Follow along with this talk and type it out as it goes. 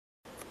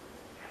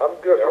I'm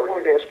good. I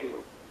wanted to ask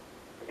you,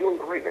 doing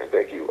great, man,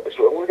 thank you.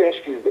 So I wanted to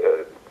ask you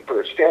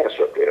for a status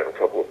update on a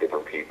couple of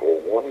different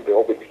people. One,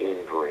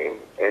 Velveteen Dream,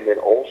 and then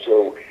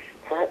also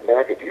Pat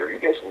McAfee. Are you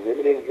guys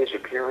limiting his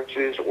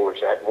appearances, or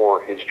is that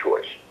more his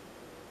choice?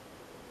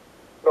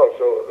 No,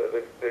 so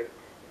there's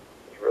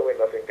really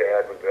nothing to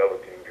add with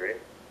Velveteen Dream.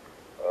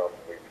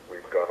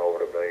 We've gone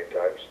over it a million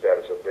times.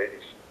 Status update,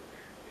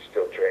 he's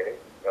still training.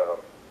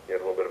 He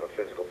had a little bit of a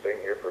physical thing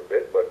here for a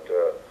bit, but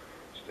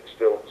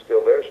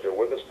still there, still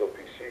with us, still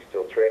PC,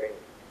 still training,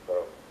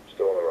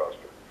 still on the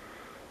roster.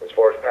 As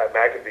far as Pat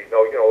McAfee,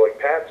 no, like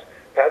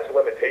Pat's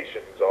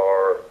limitations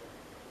are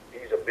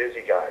he's a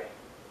busy guy.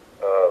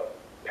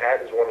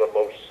 Pat is one of the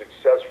most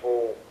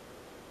successful.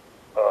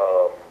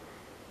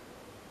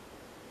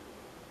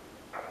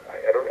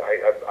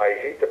 I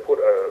hate to put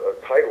a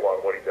title on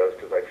what he does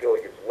because I feel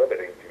like it's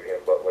limiting to him.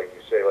 But like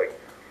you say, like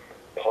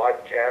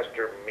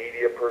podcaster,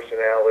 media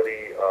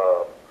personality,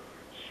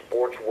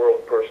 sports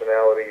world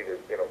personality.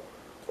 That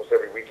almost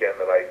every weekend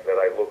that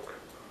I look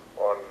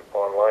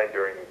online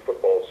during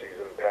football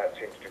season, Pat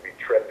seems to be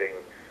trending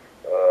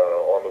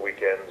on the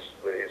weekends.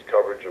 His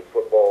coverage of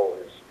football,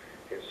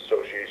 his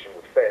association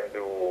with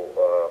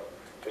FanDuel,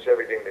 just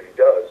everything that he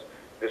does.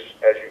 This,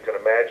 as you can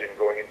imagine,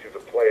 going into the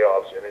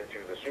playoffs and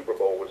into the Super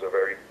Bowl was a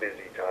very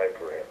busy time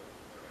for him.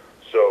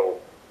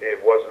 So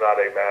it was not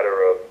a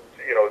matter of,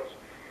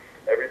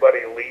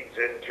 everybody leads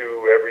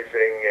into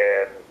everything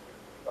and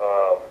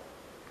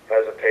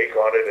has a take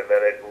on it, and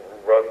then it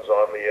runs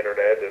on the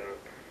internet, and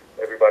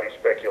everybody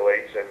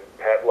speculates, and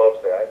Pat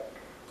loves that,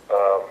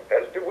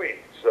 as do we.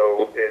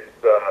 So it's,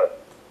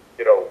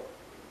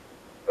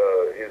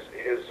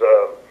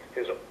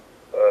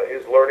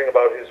 his learning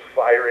about his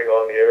firing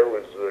on the air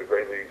was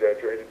greatly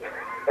exaggerated.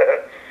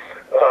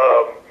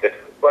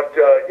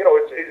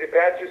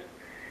 Pat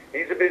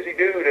he's a busy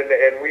dude,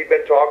 and we've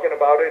been talking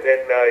about it,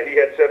 and he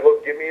had said,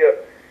 look, give me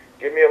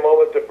a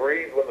moment to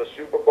breathe when the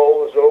Super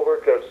Bowl is over,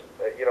 because,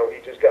 he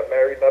just got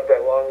married not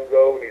that long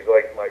ago, and he's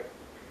like,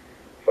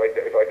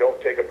 if I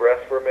don't take a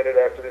breath for a minute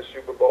after this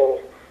Super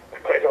Bowl, I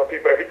might not be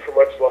married for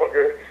much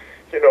longer.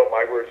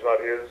 My words, not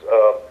his.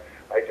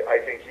 I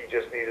think he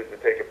just needed to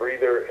take a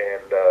breather,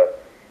 and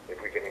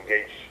if we can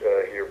engage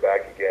here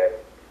back again,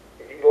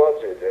 he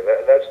loves it. And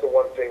that's the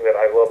one thing that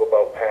I love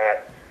about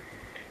Pat.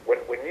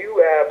 When you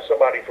have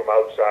somebody from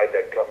outside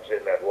that comes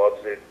in that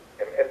loves it,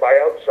 and by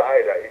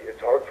outside,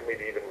 it's hard for me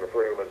to even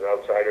refer to him as an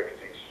outsider because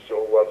he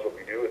so loves what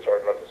we do, it's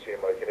hard not to see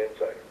him like an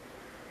insider.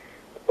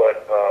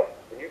 But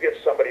when you get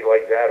somebody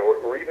like that,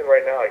 or even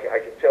right now, I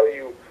can tell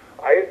you,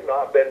 I have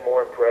not been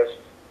more impressed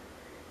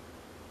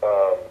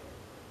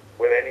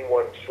with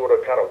anyone sort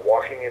of kind of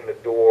walking in the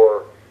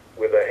door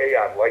with a, hey,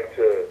 I'd like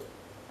to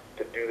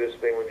do this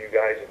thing with you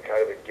guys and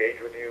kind of engage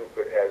with you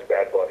as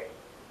BadBunny.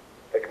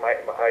 Like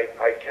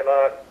I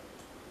cannot,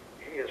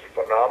 he is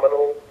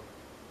phenomenal,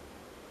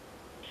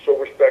 so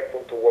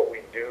respectful to what we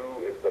do,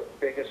 is the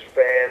biggest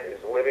fan,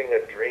 is living a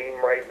dream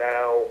right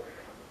now,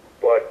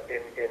 but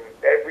in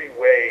every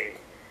way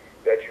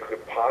that you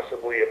could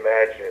possibly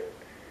imagine,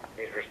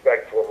 he's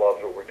respectful and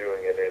loves what we're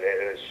doing and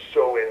is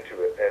so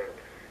into it. And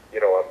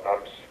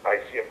I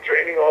see him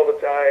training all the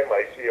time.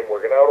 I see him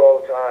working out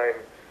all the time.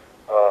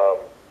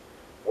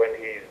 When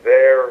he's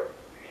there,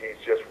 he's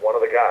just one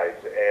of the guys,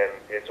 and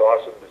it's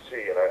awesome to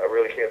see. And I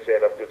really can't say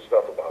enough good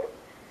stuff about him.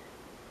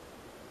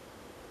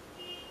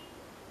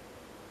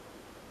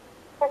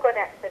 We'll go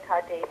next to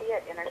Todd Davey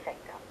at Inner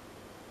Sanctum.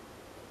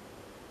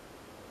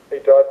 Hey,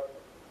 Todd.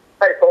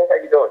 Hey, Paul. How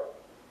you doing?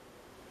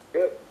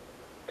 Good.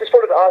 Just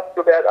wanted to ask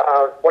you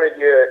about one of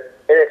your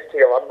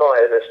NXT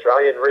alumni, an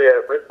Australian,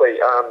 Rhea Ripley.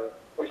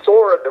 We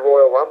saw her at the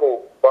Royal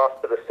Rumble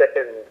last to the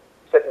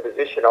second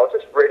position. I was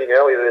just reading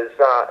earlier,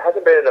 there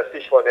hasn't been an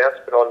official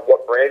announcement on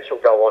what brand she'll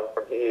go on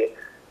from here.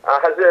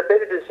 Has there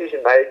been a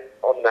decision made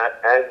on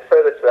that? And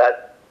further to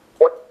that,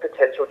 what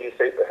potential do you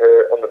see for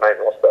her on the main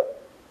roster?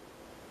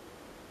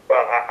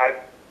 Well,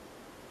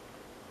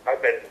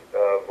 I've been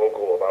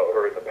vocal about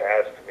her in the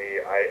past. To me,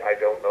 I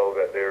don't know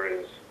that there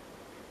is,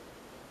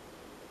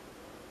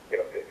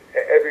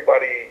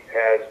 everybody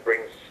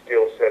brings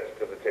skill sets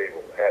to the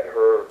table. At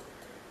her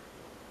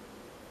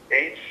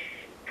age,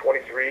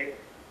 23,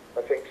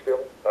 I think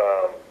still,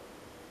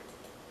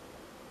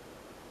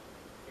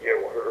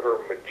 her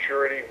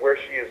maturity, where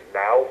she is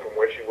now from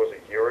where she was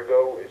a year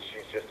ago,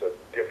 she's just a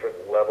different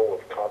level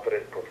of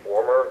confident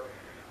performer.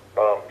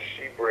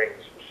 She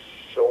brings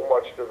so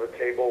much to the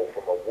table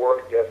from a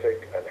work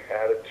ethic, an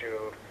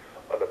attitude,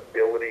 an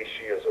ability.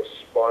 She is a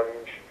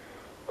sponge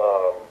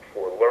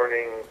for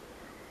learning.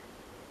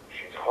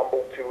 She's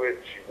humble to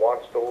it. She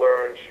wants to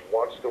learn. She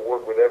wants to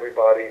work with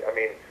everybody. I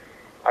mean,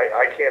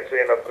 I can't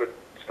say enough good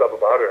stuff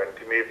about her. And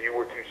to me, if you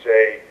were to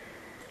say,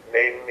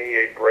 name me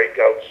a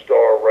breakout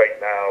star right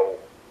now,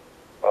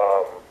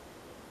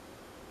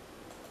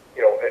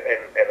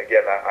 and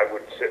again, I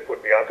would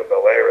put Bianca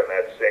Belair in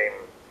that same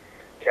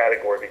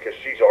category because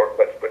she's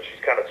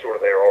kind of sort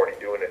of there already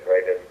doing it,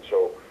 right? And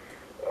so,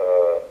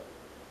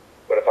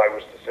 but if I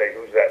was to say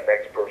who's that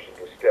next person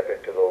to step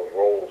into those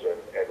roles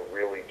and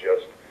really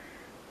just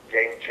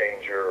game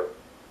changer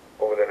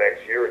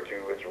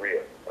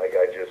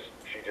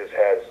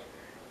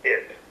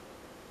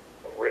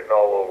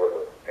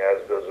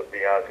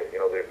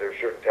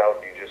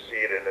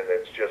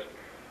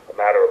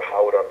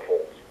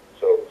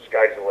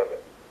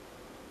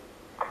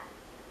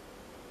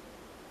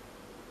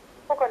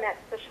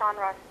next to Sean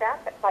Ross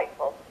Staff at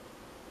Fightful.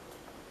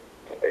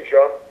 Hey,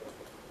 Sean.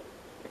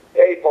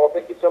 Hey, Paul,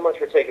 thank you so much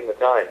for taking the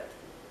time.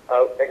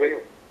 Thank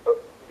you.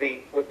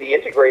 With the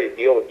integrated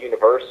deal with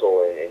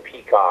Universal and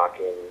Peacock,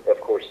 and of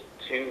course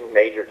 2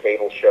 major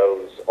cable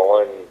shows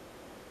on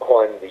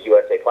the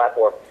USA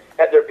platform,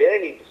 have there been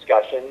any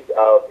discussions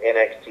of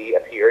NXT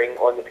appearing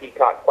on the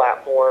Peacock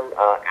platform,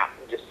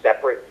 just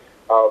separate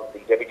of the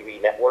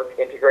WWE Network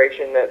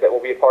integration that will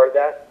be a part of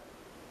that?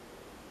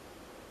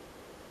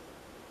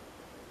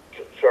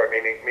 Sorry,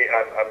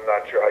 I'm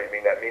not sure how you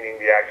mean that. Meaning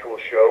the actual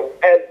show?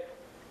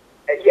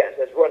 Yes,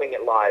 as running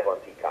it live on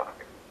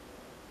Peacock.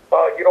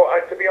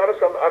 To be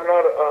honest, I'm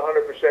not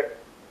 100%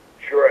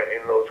 sure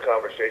in those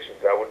conversations.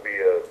 That would be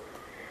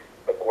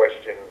a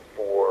question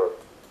for,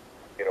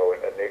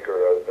 a Nick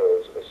or a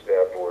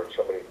staff or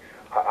somebody.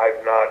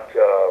 I've not,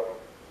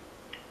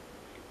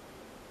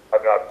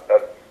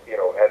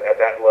 at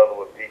that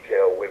level of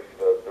detail with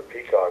the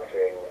Peacock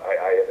thing.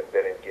 I haven't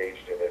been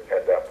engaged in it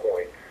at that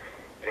point.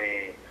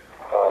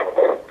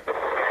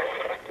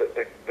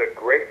 The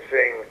great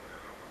thing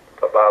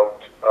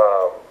about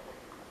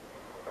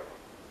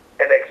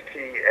NXT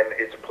and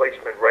its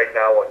placement right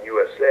now on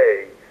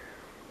USA,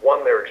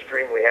 one, they're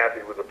extremely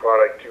happy with the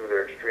product. 2,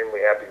 they're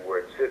extremely happy where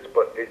it sits.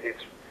 But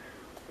it's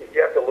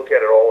you have to look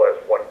at it all as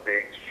one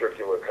big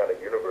circular kind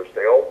of universe.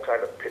 They all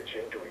kind of pitch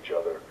into each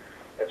other.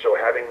 And so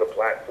having the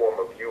platform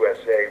of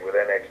USA with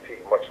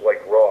NXT, much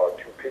like Raw,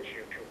 to pitch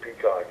you to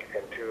Peacock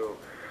and to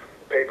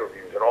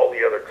pay-per-views and all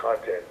the other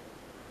content,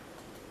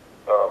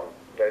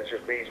 that's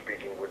just me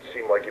speaking, would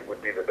seem like it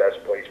would be the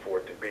best place for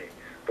it to be.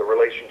 The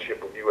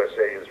relationship with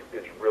USA is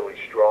really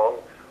strong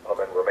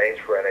and remains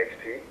for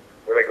NXT.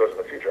 Where that goes in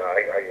the future,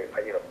 I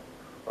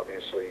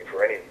obviously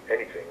for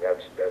anything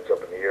that's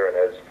up in the air. And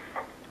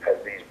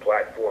as these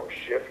platforms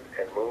shift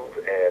and move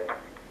and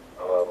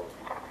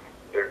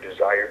their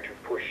desire to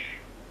push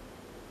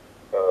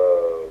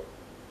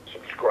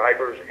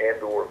subscribers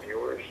and or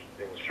viewers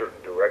in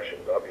certain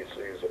directions,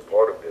 obviously is a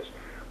part of this.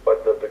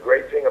 But the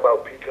great thing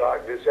about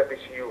Peacock, this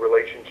NBCU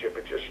relationship,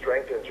 it just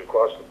strengthens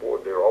across the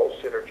board. They're all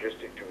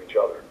synergistic to each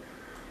other.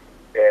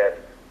 And,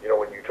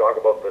 when you talk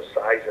about the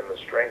size and the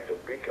strength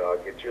of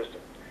Peacock, it just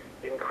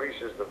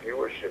increases the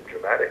viewership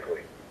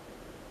dramatically.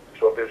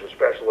 So if there's a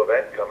special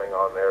event coming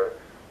on there,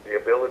 the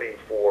ability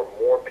for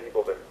more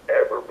people than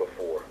ever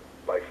before,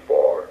 by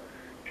far,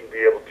 to be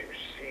able to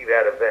see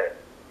that event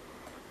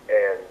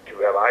and to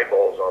have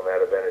eyeballs on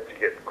that event and to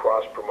get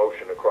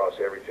cross-promotion across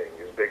everything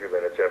is bigger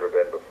than it's ever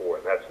been before,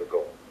 and that's the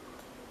goal.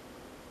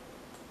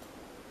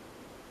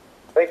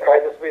 Thanks,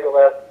 Paul. This will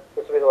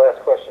be the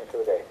last question for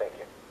the day. Thank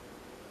you.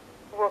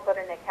 We'll go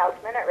to Nick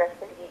Hausman at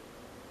Wrestling Geek.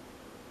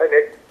 Hi,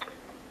 Nick.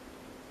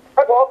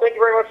 Hi, Paul. Thank you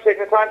very much for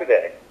taking the time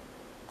today.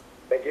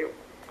 Thank you.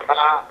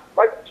 My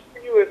question for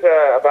you is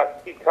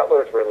about Steve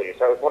Cutler's release.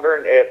 I was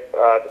wondering if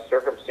the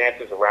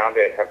circumstances around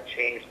it have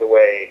changed the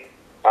way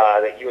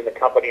that you and the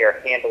company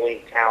are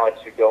handling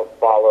talents who don't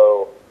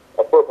follow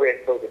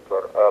appropriate COVID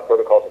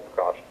protocols and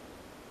precautions.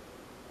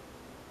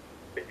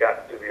 Yeah,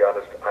 to be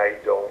honest, I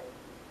don't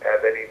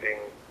have anything.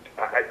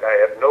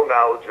 I have no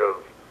knowledge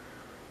of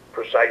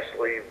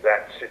precisely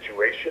that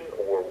situation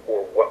or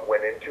what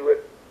went into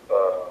it.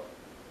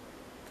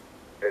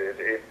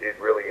 It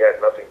really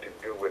had nothing to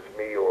do with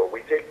me, or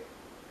we take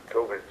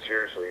COVID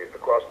seriously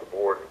across the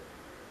board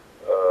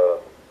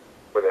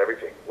with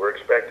everything. We're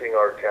expecting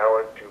our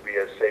talent to be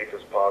as safe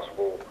as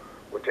possible.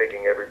 We're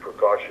taking every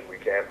precaution we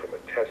can, from a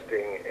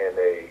testing and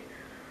a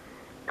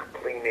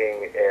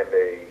cleaning and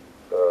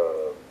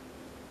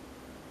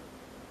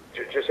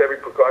just every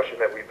precaution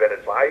that we've been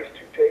advised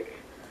to take,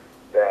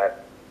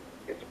 that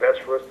it's best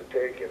for us to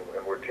take,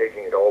 and we're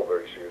taking it all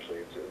very seriously.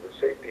 It's the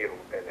safety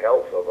and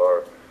health of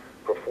our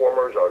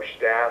performers, our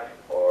staff,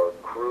 our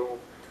crew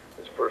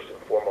is first and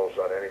foremost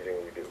on anything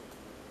we do.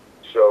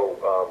 So,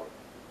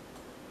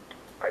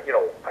 I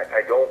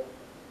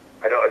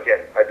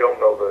don't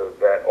know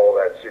all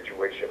that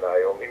situation.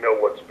 I only know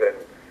what's been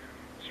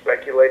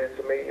speculated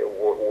to me,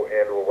 or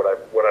what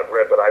I've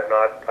read, but I've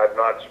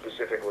not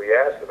specifically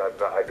asked, and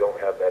I don't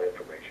have that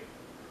information.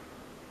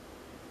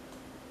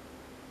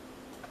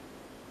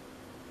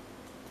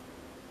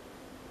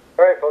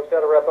 All right, folks,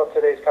 that'll wrap up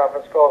today's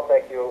conference call.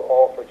 Thank you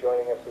all for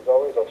joining us as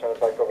always. I'll turn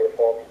it back over to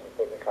Paul for some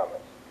closing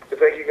comments. So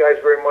thank you guys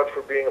very much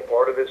for being a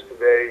part of this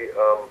today.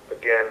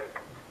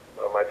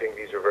 I think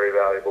these are very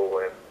valuable,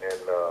 and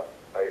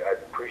I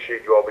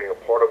appreciate you all being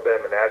a part of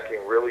them and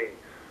asking really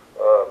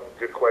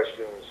good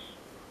questions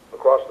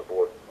across the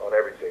board on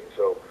everything.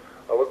 So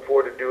I look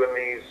forward to doing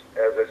these.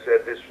 As I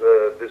said, this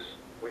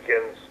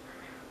weekend's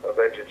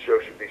Vengeance show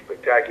should be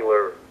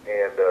spectacular,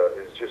 and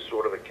it's just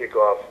sort of the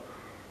kickoff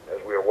as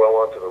we are well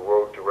onto the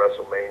road to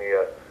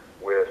WrestleMania,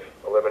 with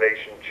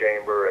Elimination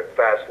Chamber and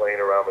Fastlane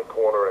around the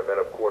corner, and then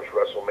of course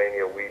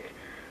WrestleMania week,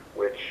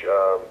 which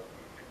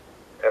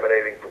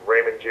emanating from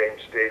Raymond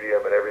James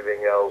Stadium and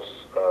everything else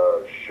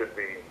should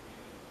be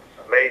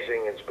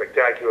amazing and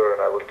spectacular,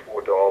 and I look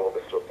forward to all of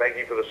it. So thank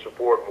you for the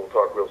support, and we'll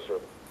talk real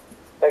soon.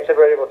 Thanks,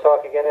 everybody. We'll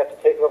talk again after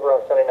TakeOver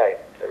on Sunday night.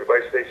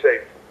 Everybody stay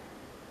safe.